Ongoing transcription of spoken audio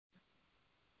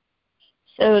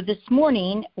So this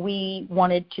morning, we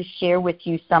wanted to share with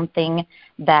you something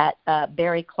that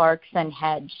Barry Clarkson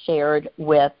had shared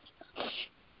with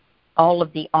all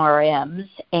of the RMs.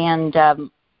 And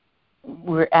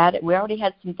we already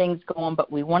had some things going,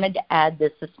 but we wanted to add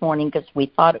this morning because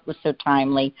we thought it was so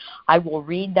timely. I will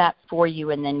read that for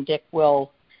you, and then Dick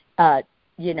will,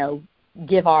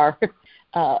 give our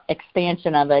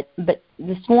expansion of it. But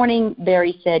this morning,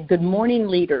 Barry said, "Good morning,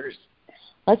 leaders.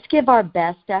 Let's give our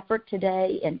best effort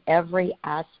today in every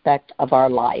aspect of our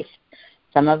life.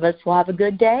 Some of us will have a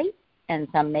good day, and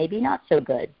some maybe not so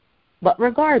good. But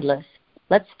regardless,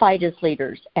 let's fight as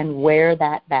leaders and wear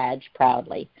that badge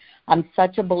proudly. I'm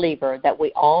such a believer that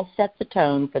we all set the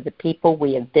tone for the people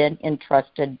we have been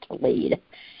entrusted to lead."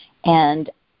 And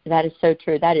that is so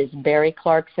true. That is Barry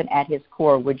Clarkson at his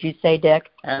core. Would you say, Dick?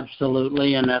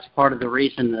 Absolutely, and that's part of the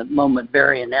reason the moment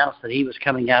Barry announced that he was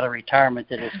coming out of retirement,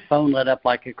 that his phone lit up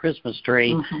like a Christmas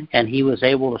tree, and he was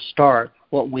able to start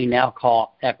what we now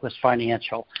call Equus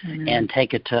Financial and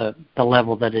take it to the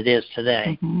level that it is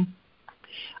today.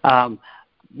 Want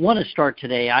to start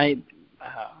today. I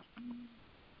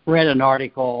read an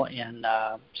article in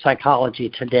Psychology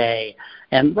Today,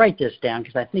 and write this down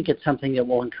because I think it's something that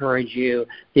will encourage you.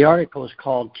 The article is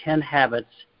called 10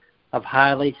 Habits of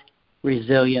Highly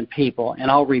Resilient People,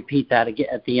 and I'll repeat that again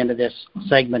at the end of this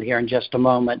segment here in just a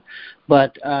moment.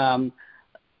 But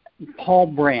Paul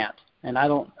Brandt, and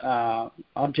I'll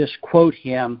just quote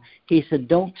him. He said,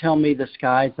 "Don't tell me the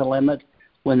sky's the limit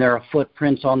when there are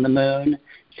footprints on the moon.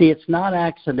 See, it's not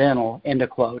accidental," end of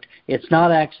quote. "It's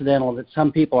not accidental that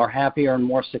some people are happier and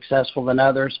more successful than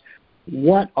others.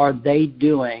 What are they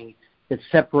doing that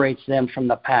separates them from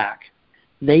the pack?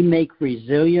 They make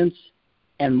resilience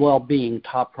and well-being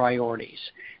top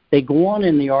priorities." They go on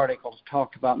in the article to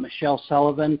talk about Michelle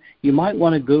Sullivan. You might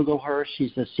want to Google her.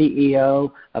 She's the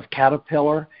CEO of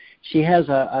Caterpillar. She has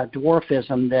a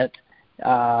dwarfism that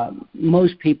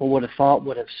most people would have thought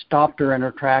would have stopped her in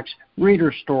her tracks. Read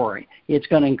her story. It's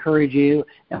going to encourage you,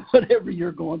 and whatever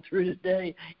you're going through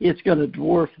today, it's going to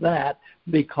dwarf that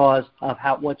because of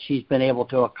what she's been able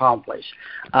to accomplish.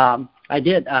 I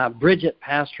did. Bridget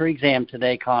passed her exam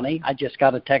today, Connie. I just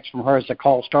got a text from her as the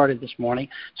call started this morning,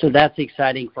 so that's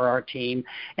exciting for our team.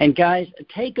 And guys,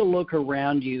 take a look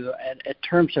around you at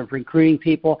terms of recruiting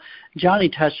people. Johnny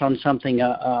touched on something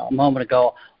a moment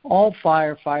ago. All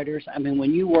firefighters, I mean,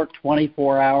 when you work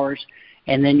 24 hours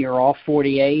and then you're off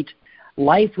 48,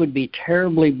 life would be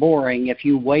terribly boring if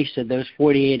you wasted those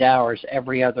 48 hours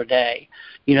every other day.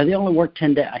 They only work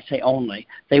 10 days. I say only.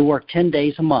 They work 10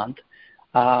 days a month.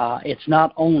 It's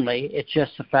not only. It's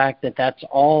just the fact that that's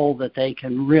all that they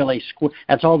can really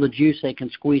that's all the juice they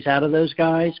can squeeze out of those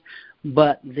guys.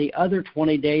 But the other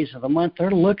 20 days of the month,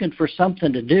 they're looking for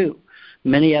something to do.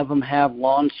 Many of them have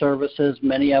lawn services.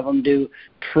 Many of them do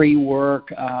tree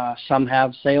work. Some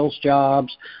have sales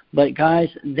jobs. But, guys,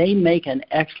 they make an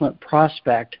excellent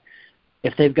prospect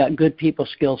if they've got good people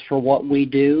skills for what we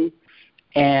do.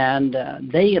 And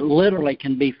they literally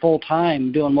can be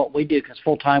full-time doing what we do, because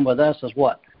full-time with us is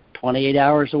what? 28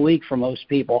 hours a week for most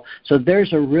people. So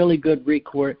there's a really good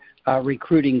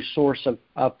recruiting source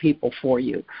of people for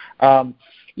you.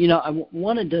 I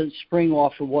wanted to spring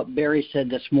off of what Barry said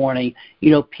this morning.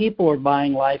 People are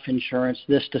buying life insurance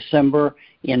this December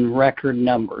in record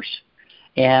numbers.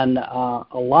 And a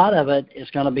lot of it is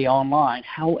going to be online.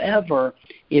 However,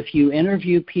 if you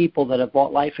interview people that have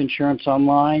bought life insurance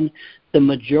online, the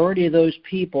majority of those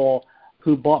people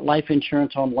who bought life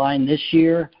insurance online this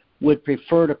year would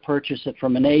prefer to purchase it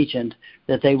from an agent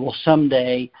that they will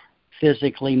someday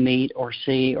physically meet or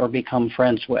see or become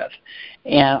friends with.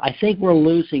 And I think we're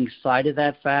losing sight of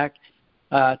that fact.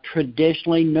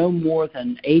 Traditionally, no more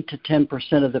than 8 to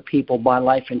 10% of the people buy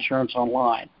life insurance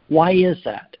online. Why is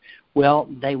that? Well,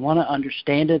 they want to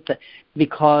understand it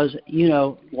because,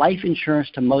 life insurance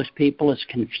to most people is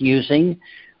confusing.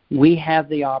 We have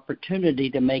the opportunity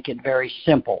to make it very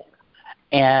simple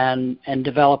and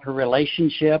develop a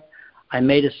relationship. I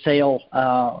made a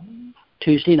sale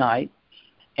Tuesday night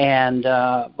and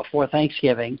before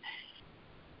Thanksgiving,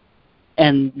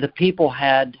 and the people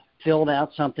had filled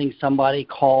out something. Somebody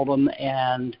called them,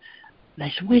 and they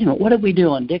said, "Wait a minute, what are we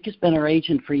doing? Dick has been our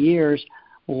agent for years.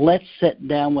 Let's sit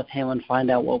down with him and find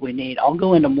out what we need." I'll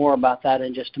go into more about that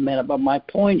in just a minute, but my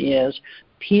point is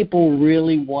people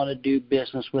really want to do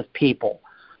business with people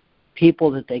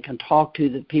that they can talk to,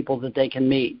 the people that they can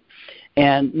meet.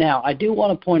 And now I do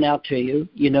want to point out to you,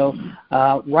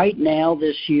 right now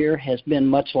this year has been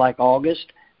much like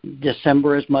August.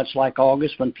 December is much like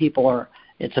August when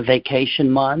it's a vacation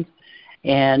month.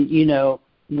 And,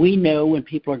 we know when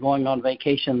people are going on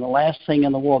vacation, the last thing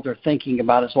in the world they're thinking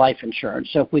about is life insurance.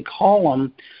 So if we call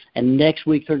them and next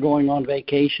week they're going on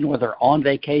vacation or they're on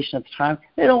vacation at the time,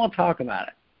 they don't want to talk about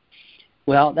it.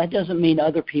 Well, that doesn't mean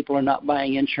other people are not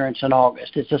buying insurance in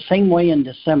August. It's the same way in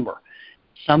December.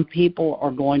 Some people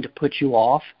are going to put you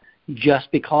off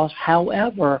just because.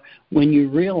 However, when you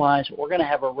realize we're going to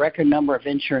have a record number of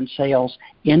insurance sales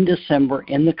in December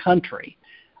in the country,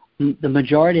 the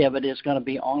majority of it is going to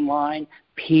be online.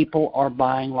 People are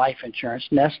buying life insurance.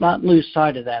 And let's not lose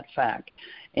sight of that fact.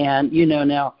 And,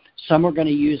 now some are going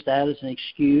to use that as an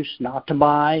excuse not to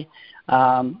buy.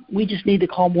 We just need to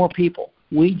call more people.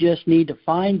 We just need to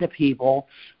find the people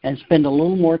and spend a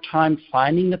little more time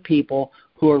finding the people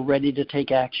who are ready to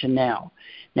take action now.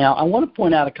 Now, I want to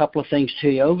point out a couple of things to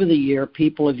you. Over the year,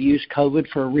 people have used COVID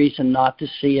for a reason not to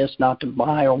see us, not to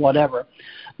buy or whatever.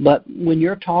 But when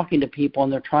you're talking to people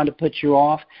and they're trying to put you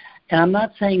off, and I'm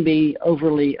not saying be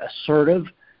overly assertive,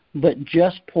 but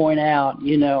just point out,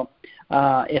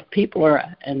 if people are,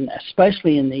 and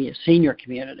especially in the senior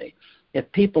community, if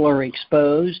people are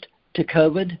exposed to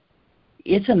COVID,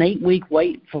 it's an 8-week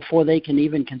wait before they can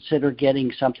even consider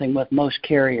getting something with most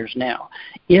carriers now.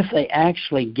 If they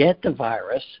actually get the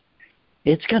virus,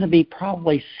 it's going to be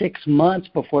probably 6 months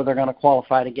before they're going to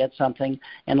qualify to get something,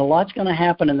 and a lot's going to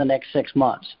happen in the next 6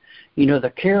 months.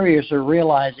 The carriers are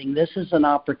realizing this is an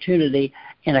opportunity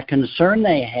and a concern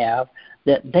they have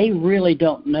that they really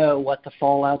don't know what the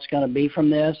fallout's going to be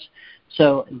from this.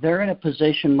 So they're in a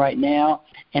position right now,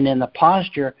 and in the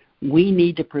posture, we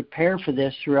need to prepare for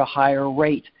this through a higher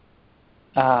rate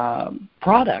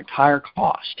product, higher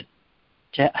cost,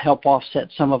 to help offset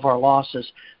some of our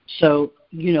losses. So,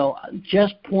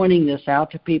 just pointing this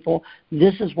out to people,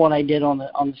 this is what I did on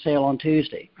the sale on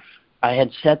Tuesday. I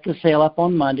had set the sale up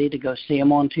on Monday to go see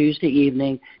them on Tuesday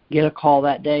evening, get a call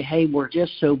that day, hey, we're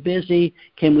just so busy,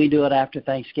 can we do it after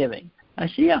Thanksgiving? I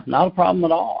said, yeah, not a problem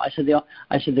at all. I said,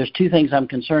 there's two things I'm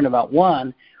concerned about.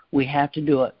 One, we have to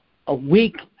do it a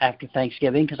week after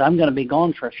Thanksgiving because I'm going to be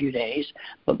gone for a few days.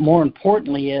 But more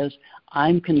importantly is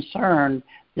I'm concerned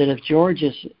that if George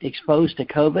is exposed to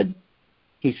COVID,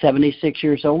 he's 76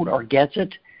 years old, or gets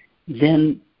it,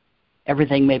 then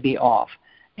everything may be off.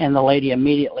 And the lady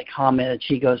immediately commented,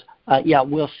 she goes, yeah,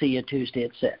 we'll see you Tuesday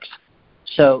at 6.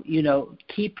 So,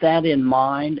 keep that in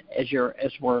mind as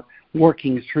we're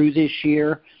working through this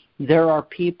year. There are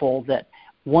people that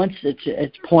once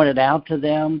it's pointed out to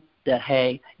them that,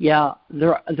 hey, yeah,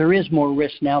 there is more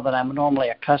risk now than I'm normally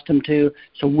accustomed to,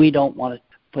 so we don't want to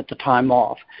put the time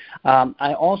off.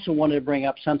 I also wanted to bring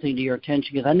up something to your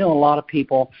attention because I know a lot of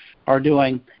people are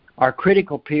doing our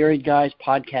Critical Period, guys.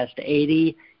 Podcast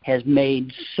 80 has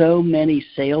made so many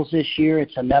sales this year.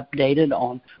 It's an updated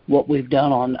on what we've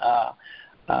done on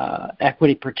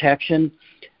equity protection.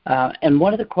 And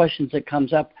one of the questions that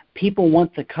comes up, people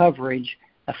want the coverage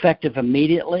effective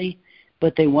immediately,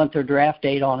 but they want their draft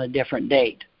date on a different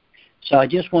date. So I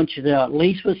just want you to know, at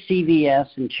least with CVS,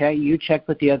 and check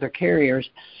with the other carriers,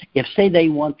 if, say, they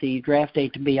want the draft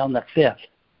date to be on the 5th,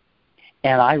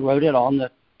 and I wrote it on the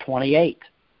 28th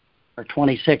or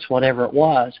 26th, whatever it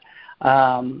was,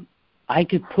 I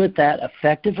could put that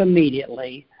effective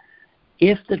immediately.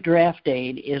 If the draft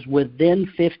date is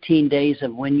within 15 days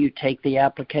of when you take the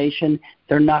application,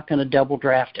 they're not going to double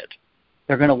draft it.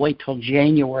 They're going to wait till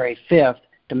January 5th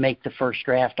to make the first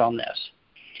draft on this.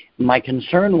 My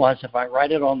concern was if I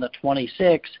write it on the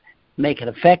 26th, make it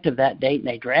effective that date, and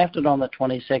they draft it on the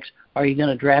 26th, are you going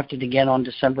to draft it again on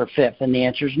December 5th? And the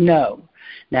answer is no.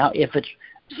 Now, if it's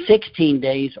 16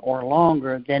 days or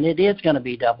longer, then it is going to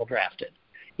be double drafted.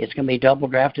 It's going to be double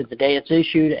drafted the day it's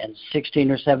issued, and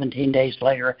 16 or 17 days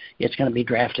later, it's going to be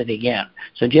drafted again.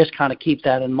 So just kind of keep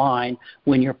that in mind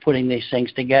when you're putting these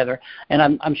things together. And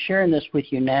I'm sharing this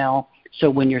with you now, so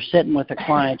when you're sitting with a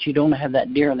client, you don't have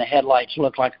that deer in the headlights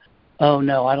look like, oh,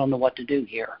 no, I don't know what to do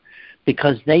here,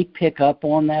 because they pick up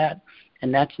on that,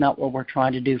 and that's not what we're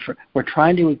trying to do. We're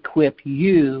trying to equip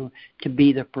you to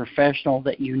be the professional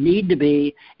that you need to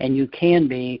be and you can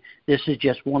be. This is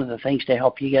just one of the things to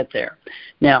help you get there.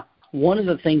 Now, one of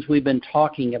the things we've been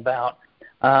talking about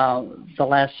the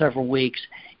last several weeks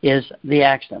is the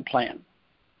accident plan.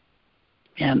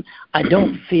 And I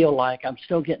don't feel like, I'm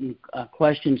still getting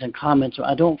questions and comments,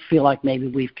 I don't feel like maybe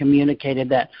we've communicated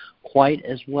that quite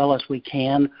as well as we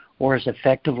can or as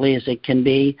effectively as it can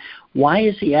be. Why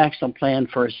is the accident plan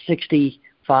for a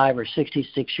 65 or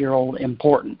 66-year-old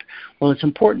important? Well, it's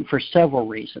important for several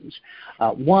reasons.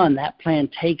 One, that plan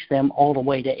takes them all the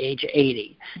way to age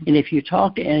 80. And if you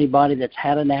talk to anybody that's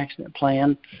had an accident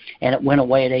plan and it went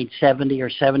away at age 70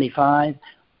 or 75,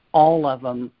 all of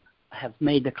them have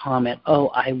made the comment, oh,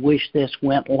 I wish this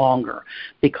went longer,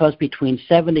 because between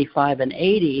 75 and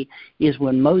 80 is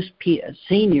when most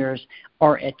seniors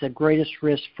are at the greatest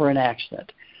risk for an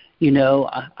accident. You know,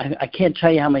 I can't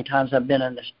tell you how many times I've been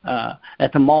in this,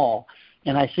 at the mall,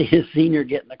 and I see a senior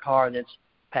get in the car that's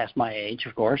past my age,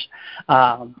 of course,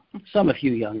 some a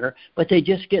few younger, but they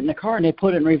just get in the car and they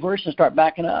put it in reverse and start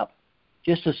backing up,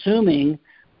 just assuming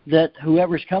that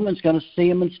whoever's coming is going to see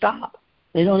them and stop.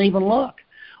 They don't even look.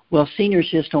 Well, seniors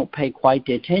just don't pay quite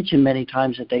the attention many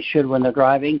times that they should when they're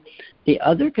driving. The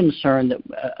other concern that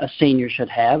a senior should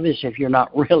have is, if you're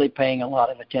not really paying a lot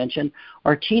of attention,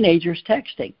 are teenagers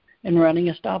texting and running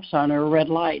a stop sign or a red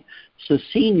light. So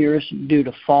seniors, due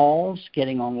to falls,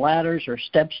 getting on ladders or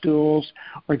step stools,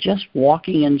 or just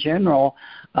walking in general,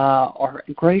 are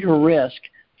at greater risk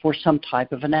for some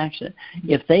type of an accident.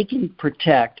 If they can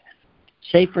protect,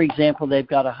 say, for example, they've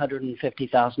got a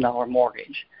 $150,000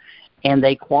 mortgage, and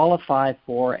they qualify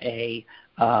for a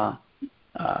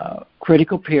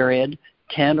critical period,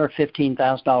 $10,000 or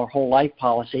 $15,000 whole life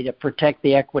policy to protect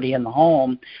the equity in the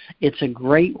home, it's a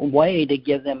great way to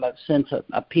give them a sense of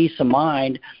a peace of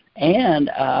mind and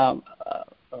a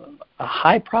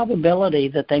high probability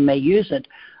that they may use it.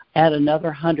 Add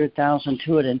another $100,000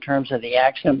 to it in terms of the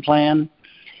accident plan.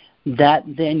 That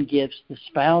then gives the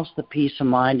spouse the peace of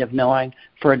mind of knowing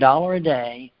for $1 a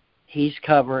day he's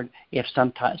covered if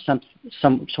some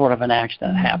sort of an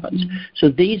accident happens. Mm-hmm. So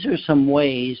these are some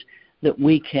ways that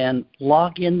we can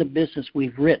lock in the business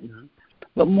we've written,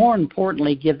 but more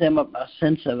importantly, give them a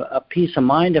sense of a peace of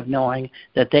mind of knowing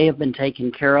that they have been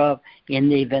taken care of in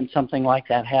the event something like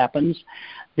that happens.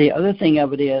 The other thing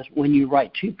of it is, when you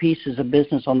write two pieces of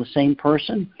business on the same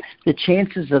person, the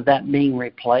chances of that being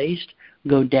replaced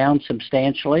go down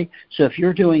substantially. So if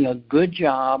you're doing a good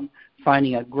job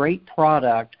finding a great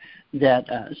product that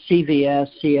CVS,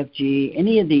 CFG,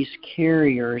 any of these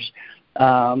carriers,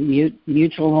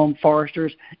 Mutual Home,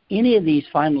 Foresters, any of these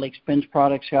final expense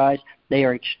products, guys, they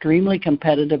are extremely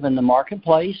competitive in the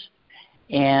marketplace,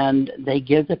 and they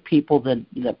give the people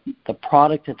the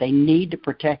product that they need to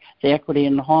protect the equity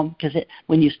in the home. Because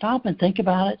when you stop and think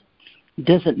about it,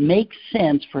 does it make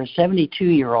sense for a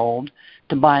 72-year-old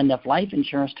to buy enough life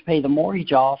insurance to pay the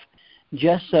mortgage off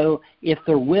just so if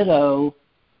their widow,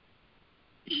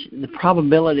 the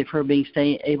probability of her being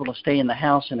able to stay in the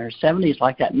house in her 70s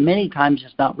like that, many times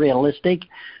it's not realistic.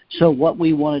 So what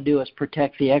we want to do is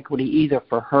protect the equity either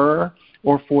for her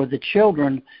or for the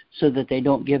children so that they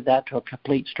don't give that to a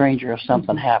complete stranger if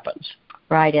something happens.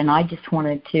 Right, and I just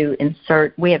wanted to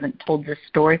insert, we haven't told this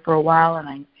story for a while, and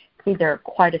I see there are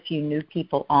quite a few new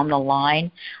people on the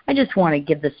line. I just want to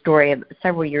give the story of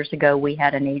several years ago, we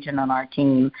had an agent on our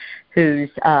team whose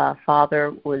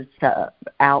father was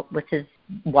out with his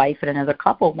wife and another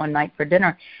couple one night for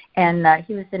dinner, and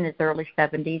he was in his early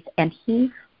 70s, and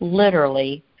he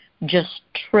literally just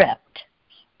tripped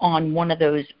on one of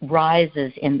those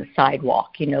rises in the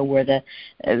sidewalk, you know, where the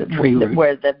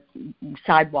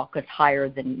sidewalk is higher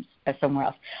than somewhere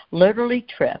else. Literally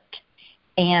tripped,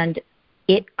 and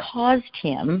it caused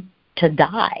him to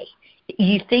die.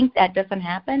 You think that doesn't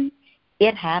happen?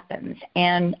 It happens.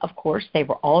 And, of course, they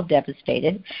were all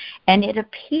devastated, and it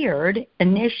appeared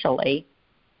initially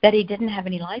that he didn't have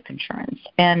any life insurance.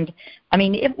 And, I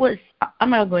mean, it was, I'm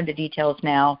not going to go into details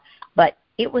now, but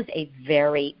it was a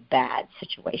very bad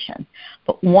situation.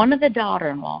 But one of the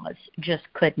daughter-in-laws just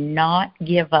could not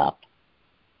give up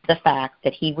the fact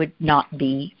that he would not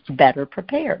be better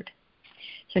prepared.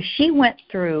 So she went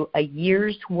through a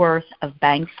year's worth of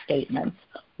bank statements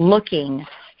looking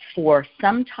for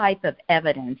some type of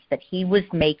evidence that he was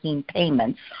making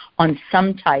payments on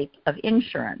some type of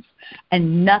insurance,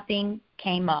 and nothing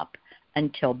came up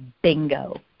until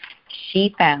bingo.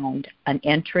 She found an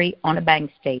entry on a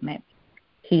bank statement.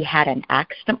 He had an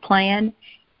accident plan,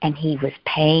 and he was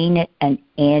paying an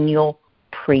annual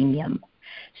premium.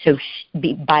 So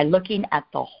by looking at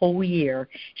the whole year,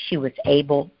 she was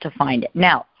able to find it.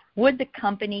 Now, would the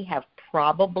company have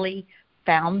probably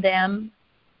found them?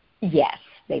 Yes,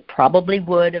 they probably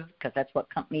would have, because that's what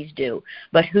companies do.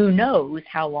 But who knows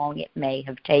how long it may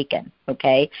have taken,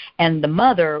 okay? And the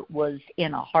mother was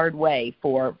in a hard way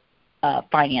for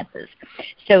finances.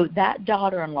 So that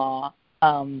daughter-in-law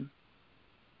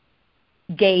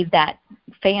gave that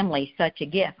family such a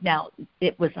gift. Now,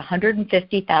 it was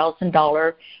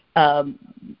 $150,000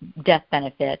 death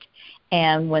benefit,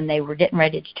 and when they were getting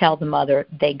ready to tell the mother,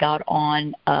 they got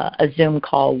on a Zoom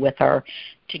call with her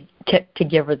to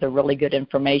give her the really good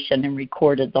information and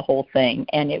recorded the whole thing.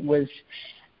 And it was,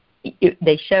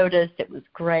 they showed us, it was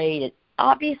great.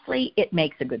 obviously it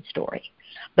makes a good story.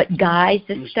 But guys,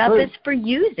 this stuff is for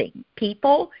using.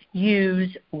 People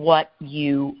use what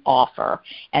you offer.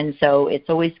 And so it's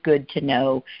always good to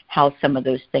know how some of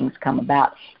those things come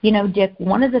about. You know, Dick,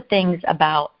 one of the things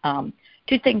about,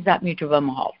 two things about Mutual of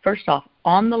Omaha. First off,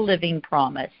 on the Living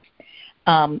Promise,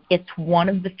 it's one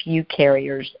of the few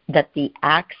carriers that the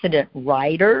accident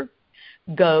rider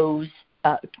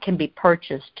can be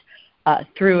purchased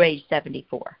through age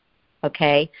 74.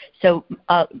 Okay, so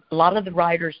a lot of the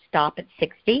riders stop at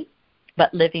 60,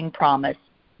 but Living Promise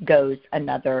goes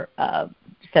another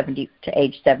 70 to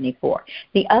age 74.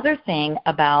 The other thing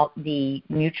about the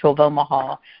Mutual of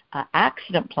Omaha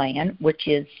accident plan, which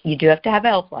is you do have to have a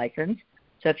health license.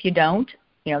 So if you don't,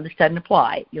 you know, this doesn't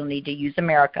apply. You'll need to use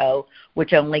Americo,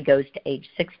 which only goes to age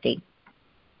 60.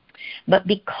 But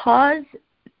because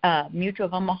Mutual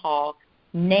of Omaha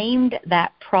named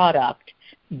that product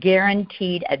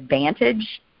Guaranteed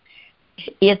Advantage,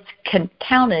 it's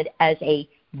counted as a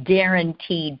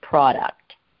guaranteed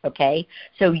product, okay?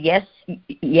 So yes,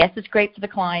 it's great for the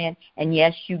client, and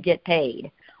yes, you get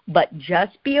paid. But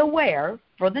just be aware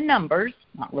for the numbers,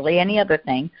 not really any other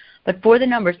thing, but for the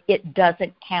numbers, it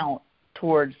doesn't count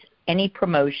towards any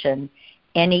promotion,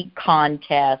 any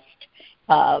contest,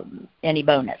 any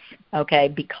bonus, okay,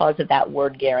 because of that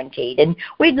word guaranteed. And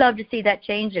we'd love to see that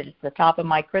change. It's the top of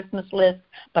my Christmas list,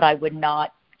 but I would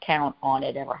not count on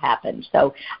it ever happen.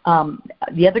 So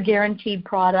the other guaranteed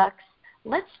products,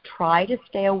 let's try to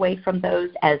stay away from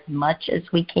those as much as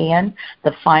we can.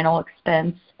 The final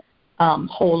expense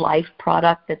whole life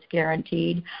product that's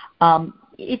guaranteed.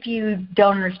 If you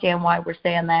don't understand why we're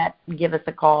saying that, give us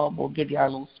a call. We'll give you our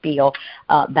little spiel.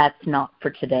 That's not for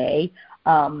today.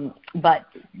 But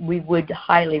we would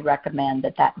highly recommend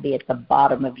that be at the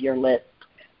bottom of your list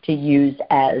to use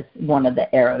as one of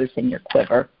the arrows in your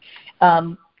quiver.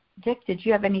 Dick, did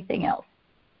you have anything else?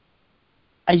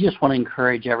 I just want to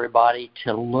encourage everybody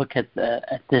to look at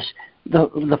this.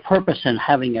 The purpose in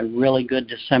having a really good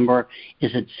December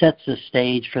is it sets the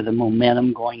stage for the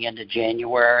momentum going into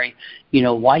January. You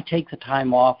know, why take the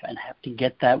time off and have to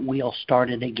get that wheel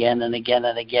started again and again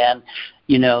and again?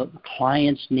 You know,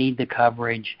 clients need the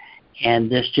coverage, and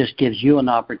this just gives you an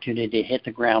opportunity to hit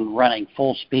the ground running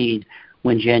full speed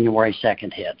when January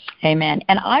 2nd hits. Amen.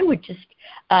 And I would just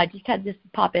had this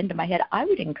pop into my head. I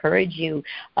would encourage you,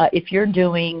 if you're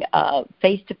doing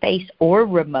face-to-face or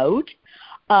remote,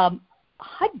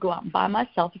 I'd go out and buy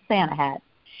myself a Santa hat.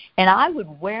 And I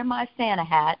would wear my Santa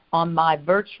hat on my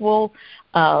virtual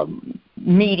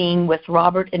meeting with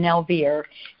Robert and Elvire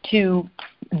to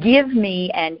give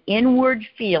me an inward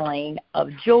feeling of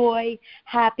joy,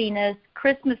 happiness,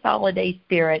 Christmas holiday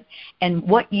spirit, and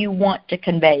what you want to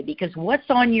convey. Because what's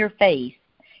on your face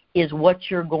is what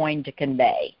you're going to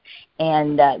convey.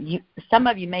 And some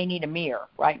of you may need a mirror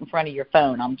right in front of your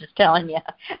phone. I'm just telling you.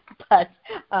 But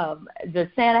the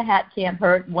Santa hat can't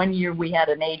hurt. One year we had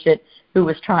an agent who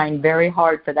was trying very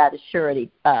hard for that Assurity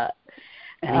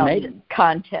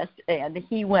contest, and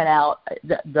he went out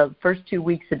the first 2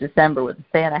 weeks of December with a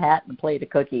Santa hat and a plate of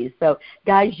cookies. So,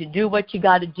 guys, you do what you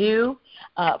got to do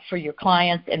for your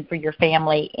clients and for your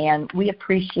family, and we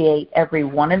appreciate every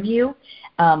one of you.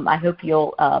 I hope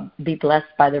you'll be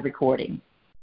blessed by the recording.